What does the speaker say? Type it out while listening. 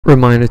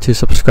Reminder to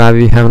subscribe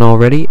if you haven't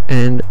already,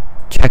 and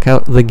check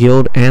out the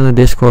guild and the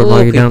Discord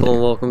while you're down there. Hello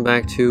people, welcome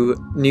back to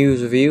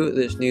news review.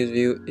 This news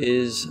review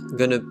is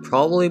gonna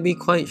probably be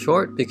quite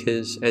short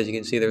because, as you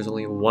can see, there's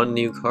only one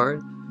new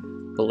card.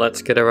 But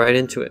let's get right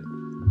into it.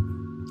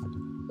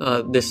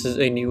 This is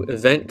a new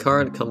event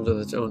card. It comes with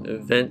its own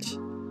event.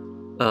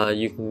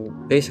 You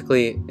can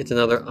basically, it's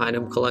another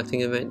item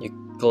collecting event.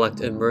 You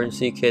collect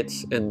emergency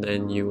kits and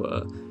then you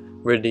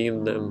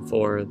redeem them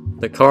for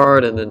the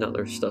card and then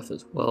other stuff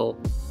as well.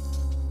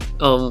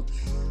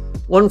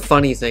 One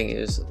funny thing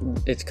is,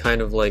 it's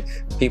kind of like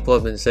people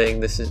have been saying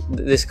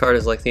this card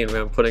is like themed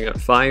around putting out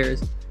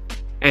fires,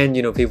 and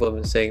you know, people have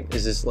been saying,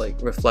 is this like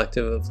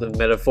reflective of the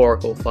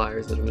metaphorical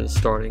fires that have been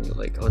starting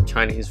like on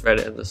Chinese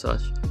Reddit and the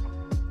such,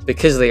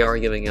 because they are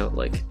giving out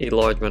like a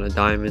large amount of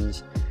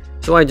diamonds.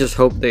 So I just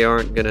hope they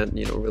aren't gonna,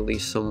 you know,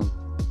 release some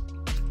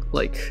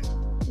like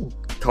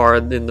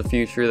card in the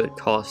future that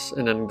costs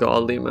an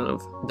ungodly amount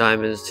of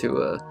diamonds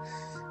to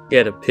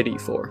get a pity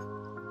for.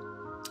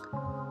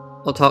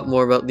 I'll talk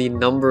more about the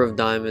number of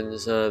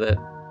diamonds that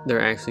they're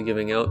actually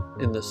giving out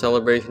in the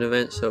celebration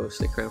event, so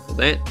stick around for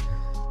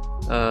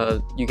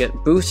that. You get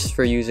boosts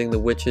for using the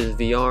Witches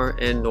VR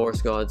and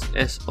Norse Gods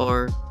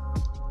SR,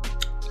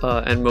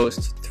 and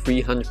most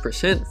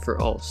 300% for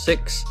all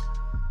 6.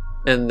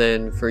 And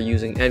then for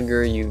using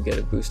Edgar, you get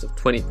a boost of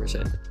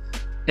 20%.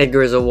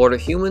 Edgar is a water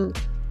human,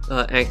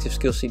 active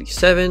skill CD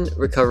 7,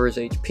 recovers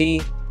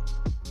HP,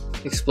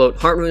 explode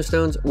heart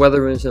runestones,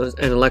 weather runestones,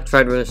 and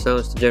electrified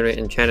runestones to generate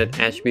enchanted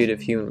attribute of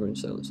human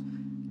runestones.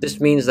 This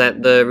means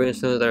that the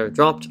runestones that are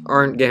dropped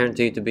aren't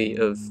guaranteed to be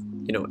of,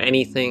 you know,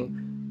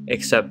 anything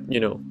except,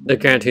 you know, they're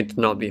guaranteed to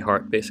not be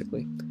heart,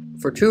 basically.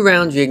 For 2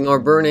 rounds, you ignore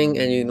burning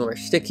and you ignore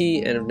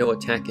sticky, and if no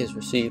attack is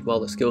received while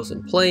the skill is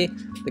in play,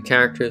 the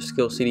character's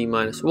skill CD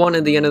 -1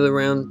 at the end of the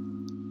round.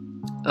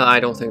 I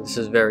don't think this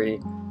is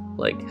very,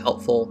 like,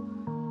 helpful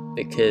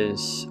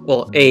because,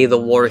 well, A, the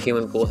water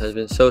human pool has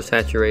been so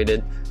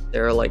saturated.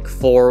 There are like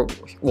 4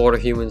 water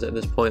humans at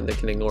this point that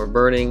can ignore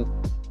burning.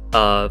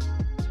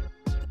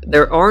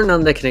 There are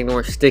none that can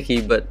ignore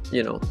sticky, but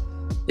you know,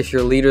 if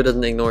your leader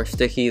doesn't ignore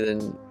sticky,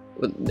 then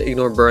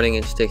ignore burning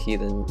and sticky,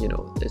 then you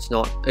know, it's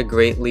not a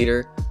great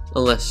leader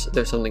unless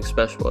there's something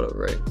special about it,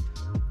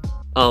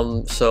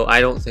 right? So I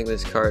don't think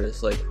this card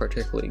is like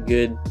particularly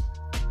good.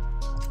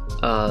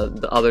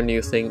 The other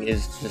new thing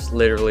is just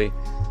literally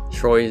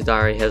Troy's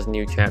Diary has a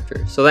new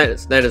chapter, so that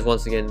is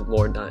once again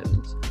more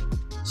diamonds.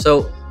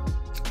 So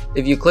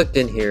if you clicked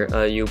in here,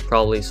 you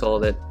probably saw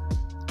that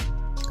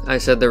I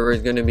said there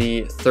was going to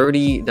be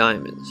 30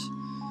 diamonds,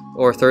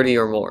 or 30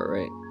 or more,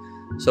 right?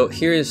 So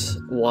here's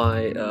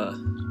why,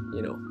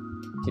 you know,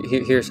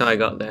 here's how I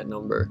got that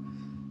number.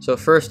 So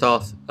first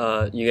off,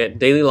 you get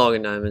daily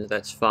login diamonds,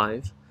 that's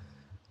 5.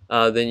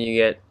 Then you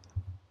get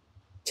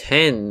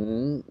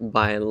 10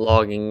 by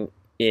logging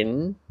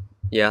in,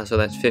 yeah, so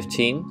that's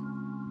 15.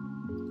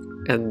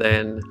 And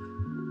then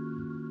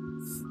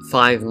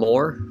 5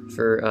 more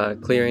for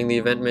clearing the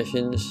event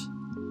missions,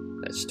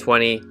 that's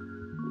 20,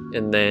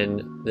 and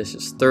then this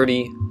is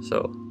 30,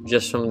 so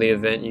just from the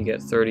event you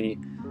get 30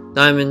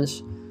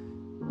 diamonds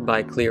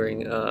by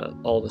clearing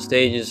all the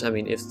stages. I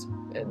mean,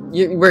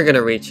 we're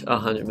gonna reach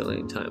 100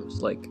 million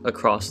times, like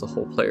across the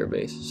whole player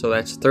base, so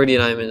that's 30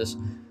 diamonds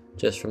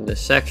just from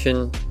this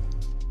section.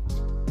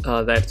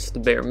 That's the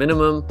bare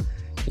minimum.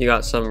 You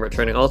got some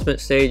returning ultimate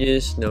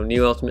stages, no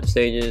new ultimate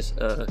stages.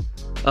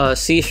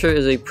 Seashore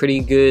is a pretty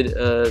good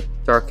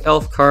Dark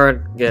Elf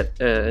card. Get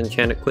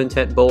Enchanted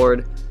Quintet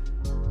board.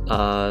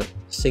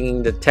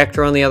 Singing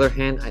Detector, on the other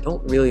hand, I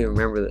don't really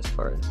remember this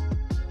card.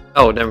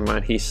 Oh, never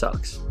mind, he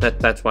sucks.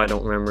 That's why I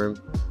don't remember him.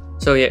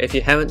 So yeah, if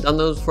you haven't done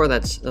those before,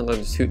 that's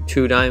another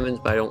 2 diamonds,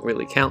 but I don't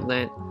really count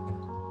that.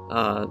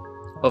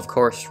 Of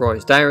course,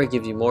 Troy's Diary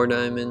gives you more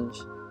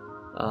diamonds.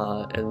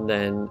 And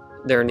then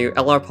there are new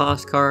LR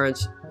Past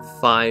cards.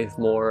 5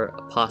 more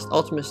past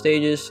ultimate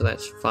stages, so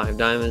that's 5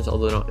 diamonds,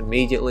 although not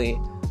immediately.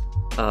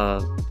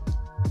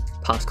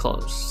 Past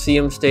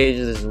Colosseum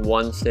stages, this is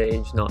 1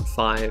 stage, not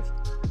 5,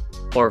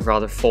 or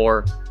rather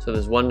 4. So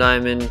there's 1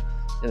 diamond,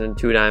 and then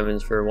 2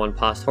 diamonds for 1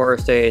 past horror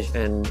stage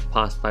and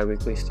past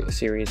bi-weekly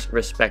series,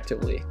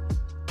 respectively.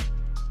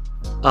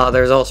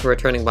 There's also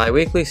returning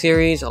bi-weekly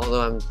series,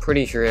 although I'm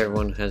pretty sure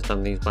everyone has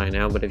done these by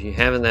now, but if you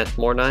haven't, that's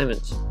more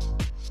diamonds.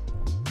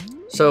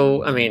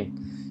 So, I mean,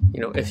 you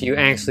know, if you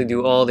actually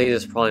do all these,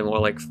 it's probably more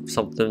like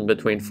something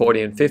between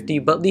 40 and 50,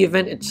 but the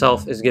event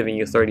itself is giving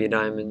you 30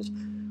 diamonds,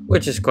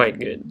 which is quite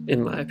good,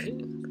 in my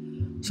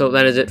opinion. So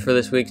that is it for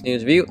this week's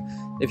news review.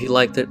 If you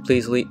liked it,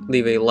 please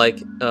leave a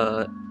like.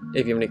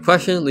 If you have any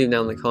questions, leave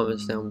down in the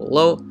comments down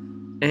below.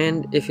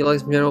 And if you like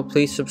this in general,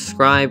 please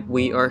subscribe.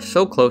 We are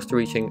so close to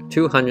reaching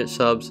 200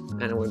 subs,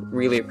 and I would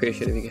really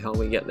appreciate it if you could help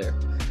me get there.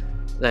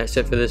 That's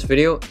it for this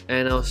video,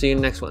 and I'll see you in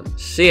the next one.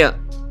 See ya!